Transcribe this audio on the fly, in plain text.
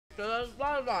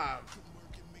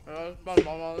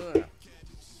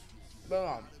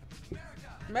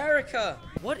America!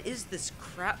 What is this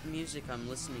crap music I'm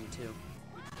listening to?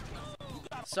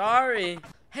 Sorry.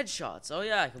 Headshots. Oh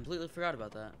yeah, I completely forgot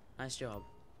about that. Nice job.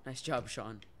 Nice job,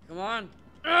 Sean. Come on.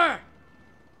 Urgh!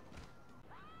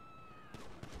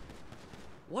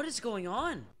 What is going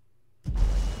on?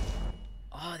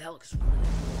 Oh, that looks really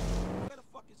cool. Where the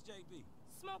fuck is JB?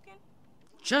 Smoking?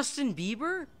 Justin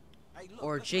Bieber?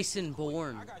 Or Jason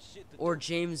Bourne? Or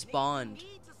James Bond?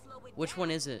 Which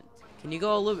one is it? Can you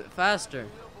go a little bit faster?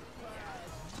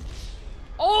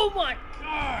 Oh my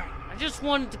god! I just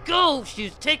wanted to go! She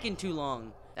was taking too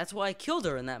long. That's why I killed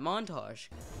her in that montage.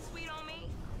 Sweet on me.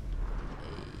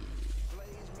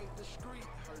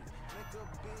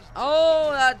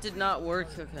 Oh, that did not work.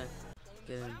 Okay.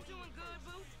 Get in.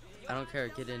 I don't care.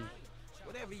 Get in.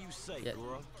 Whatever you say, Yeah,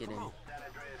 girl. get in.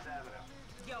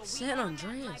 Yo, San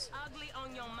Andreas. like ugly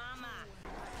on your mama.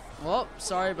 Well,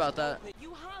 sorry about that.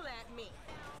 You holler at me.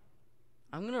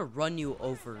 I'm gonna run you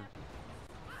over.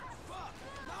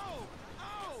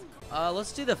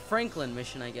 Let's do the Franklin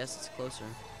mission, I guess. It's closer.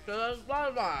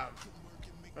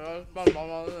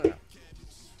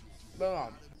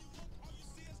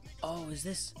 Oh, is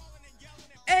this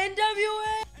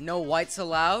NWA? No whites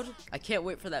allowed? I can't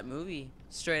wait for that movie.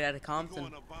 Straight Outta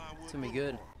Compton. It's gonna be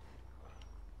good.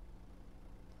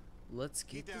 Let's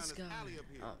get this guy.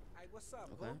 Oh,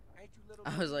 okay.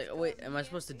 I was like, wait, am I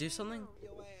supposed to do something?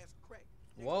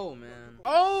 Whoa, man.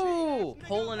 Oh!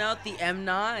 Pulling out the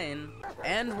M9.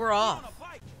 And we're off.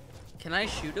 Can I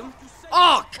shoot him?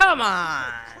 Oh, come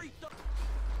on!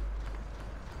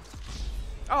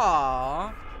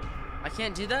 Aw. I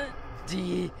can't do that?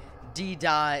 D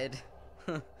died.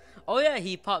 Oh yeah,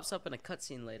 he pops up in a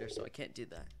cutscene later, so I can't do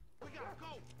that.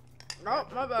 Oh,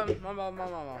 my bad. I'm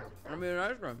in the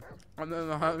ice cream. I'm in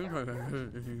the ice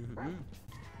cream.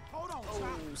 Oh,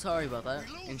 sorry about that.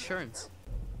 Insurance.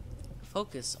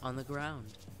 Focus on the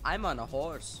ground. I'm on a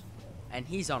horse, and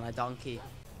he's on a donkey.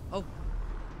 Oh.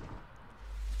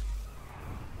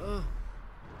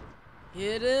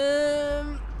 Hit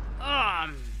him. Ah,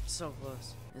 I'm so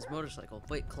close. His motorcycle.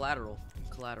 Wait, collateral.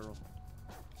 Collateral.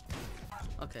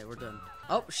 Okay, we're done.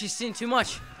 Oh, she's seen too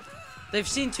much. They've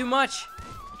seen too much.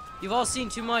 You've all seen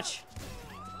too much.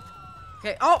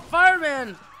 Okay. Oh,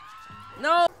 fireman.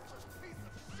 No.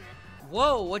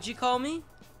 Whoa, what'd you call me?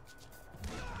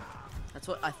 That's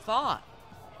what I thought.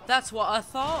 That's what I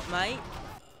thought, mate.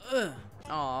 Ugh.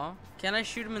 Aw. Can I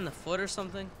shoot him in the foot or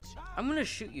something? I'm gonna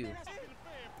shoot you.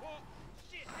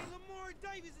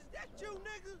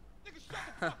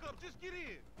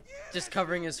 Just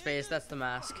covering his face, that's the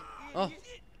mask. Oh,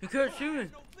 you can't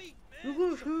shoot me.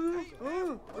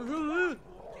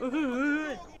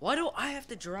 Why do I have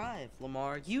to drive,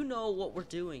 Lamar? You know what we're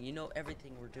doing. You know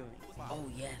everything we're doing. Oh,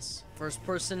 yes. First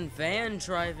person van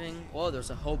driving. Oh,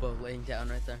 there's a hobo laying down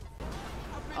right there.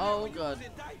 Oh, God.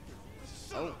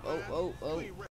 Oh.